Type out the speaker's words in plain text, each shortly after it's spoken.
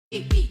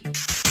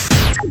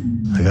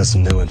I got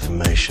some new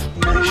information.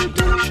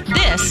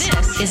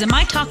 This is a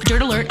My Talk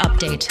Dirt Alert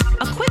update.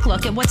 A quick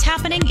look at what's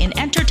happening in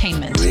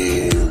entertainment.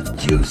 Real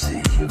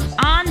juicy.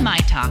 On My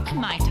Talk.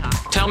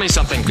 Tell me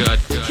something good.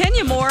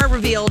 Kenya Moore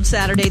revealed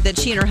Saturday that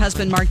she and her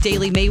husband, Mark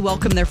Daly, may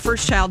welcome their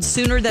first child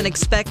sooner than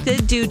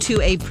expected due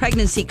to a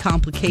pregnancy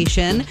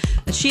complication.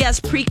 She has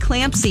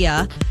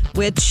preeclampsia,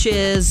 which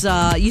is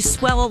you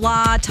swell a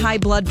lot, high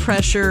blood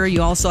pressure.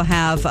 You also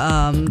have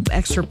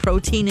extra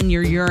protein in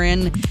your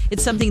urine.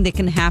 It's something that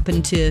can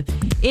happen to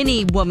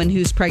any woman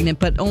who's pregnant,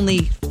 but only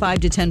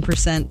 5 to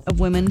 10% of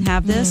women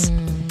have this.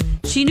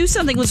 She knew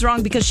something was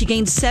wrong because she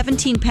gained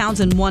 17 pounds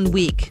in 1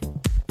 week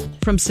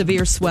from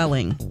severe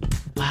swelling.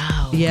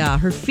 Wow. Yeah,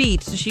 her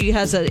feet. She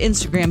has an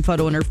Instagram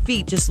photo, and her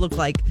feet just look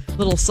like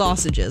little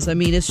sausages. I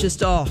mean, it's just,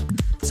 so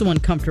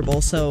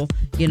uncomfortable. So,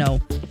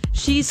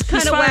 she's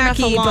kind of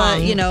wacky,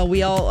 but,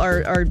 we all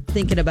are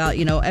thinking about,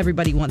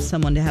 everybody wants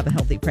someone to have a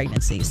healthy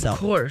pregnancy. So, Of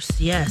course,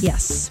 yes.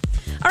 Yes.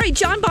 All right,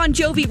 John Bon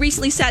Jovi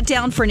recently sat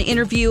down for an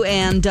interview,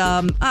 and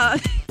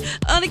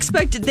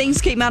unexpected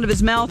things came out of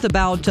his mouth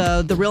about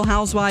the Real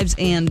Housewives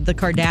and the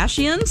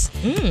Kardashians.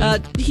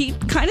 He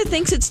kind of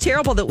thinks it's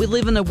terrible that we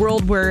live in a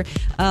world where,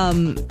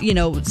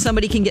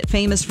 somebody can get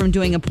famous from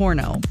doing a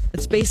porno.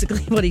 That's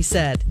basically what he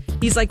said.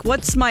 He's like,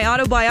 what's my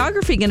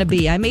autobiography going to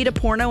be? I made a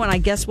porno,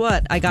 and guess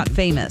what? I got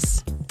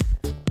famous.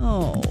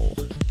 Oh,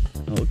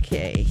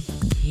 okay.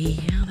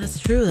 Yeah, that's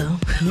true, though.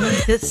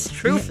 It's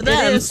true for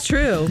them. It is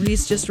true.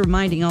 He's just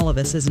reminding all of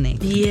us, isn't he?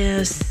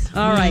 Yes.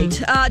 All right.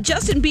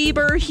 Justin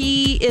Bieber,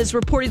 he is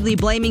reportedly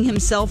blaming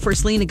himself for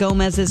Selena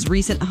Gomez's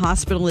recent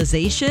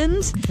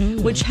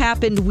hospitalizations, which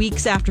happened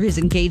weeks after his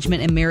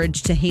engagement and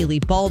marriage to Hailey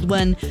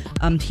Baldwin.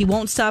 He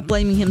won't stop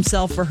blaming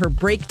himself for her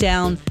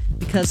breakdown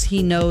because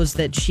he knows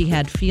that she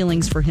had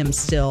feelings for him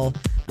still,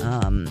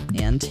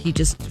 and he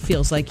just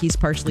feels like he's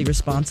partially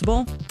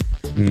responsible.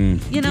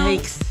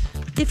 Yikes.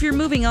 If you're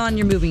moving on,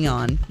 you're moving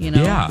on.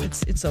 Yeah.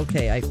 It's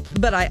okay.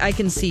 But I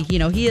can see,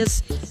 he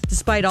is,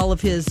 despite all of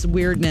his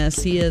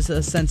weirdness, he is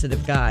a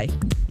sensitive guy.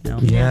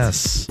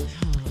 Yes.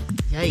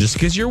 Yikes. Just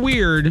because you're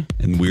weird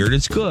and weird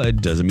is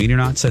good doesn't mean you're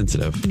not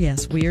sensitive.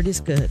 Yes, weird is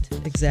good.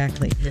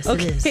 Exactly. Yes,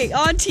 okay, it is.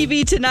 on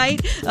TV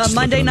tonight,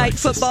 Monday Night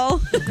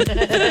Football.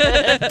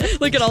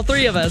 Look at all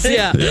three of us.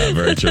 Yeah. Yeah,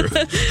 very true.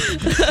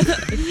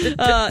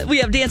 We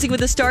have Dancing with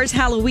the Stars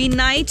Halloween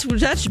night.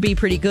 That should be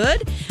pretty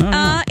good.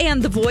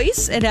 And The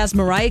Voice. It has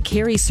Mariah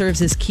Carey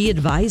serves as key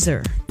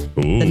advisor.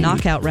 Ooh. The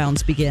knockout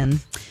rounds begin.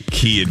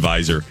 Key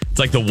advisor. It's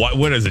like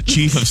what is it?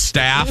 Chief of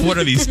staff? What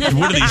are these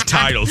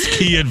titles?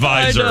 Key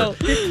advisor. I know.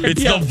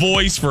 It's The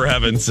Voice, for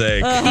heaven's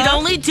sake. He'd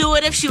only do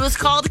it if she was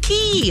called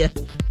Key.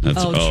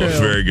 That's true.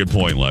 Very good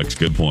point, Lex.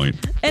 Good point.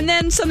 And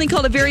then something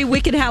called A Very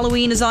Wicked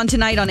Halloween is on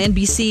tonight on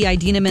NBC.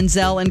 Idina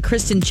Menzel and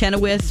Kristen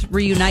Chenoweth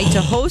reunite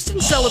to host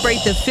and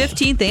celebrate the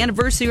 15th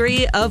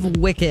anniversary of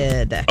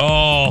Wicked.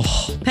 Oh,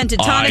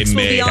 Pentatonix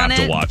will be on it. I may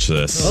have to watch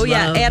this. Oh,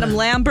 yeah. Adam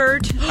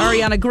Lambert,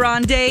 Ariana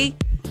Grande.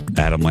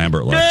 Adam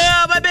Lambert, Lex.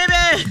 Yeah, my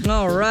baby.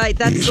 All right.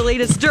 That's the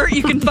latest dirt.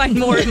 You can find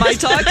more at My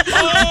Talk.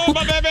 Oh,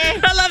 my baby.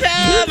 I love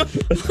him.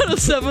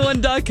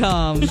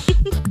 1071.com.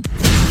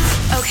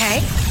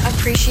 Okay,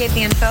 appreciate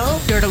the info.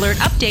 Dirt Alert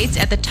updates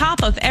at the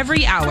top of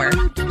every hour.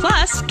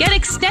 Plus, get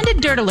extended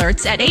Dirt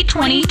Alerts at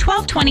 8:20,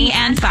 12:20,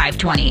 and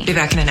 5:20. Be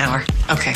back in an hour. Okay.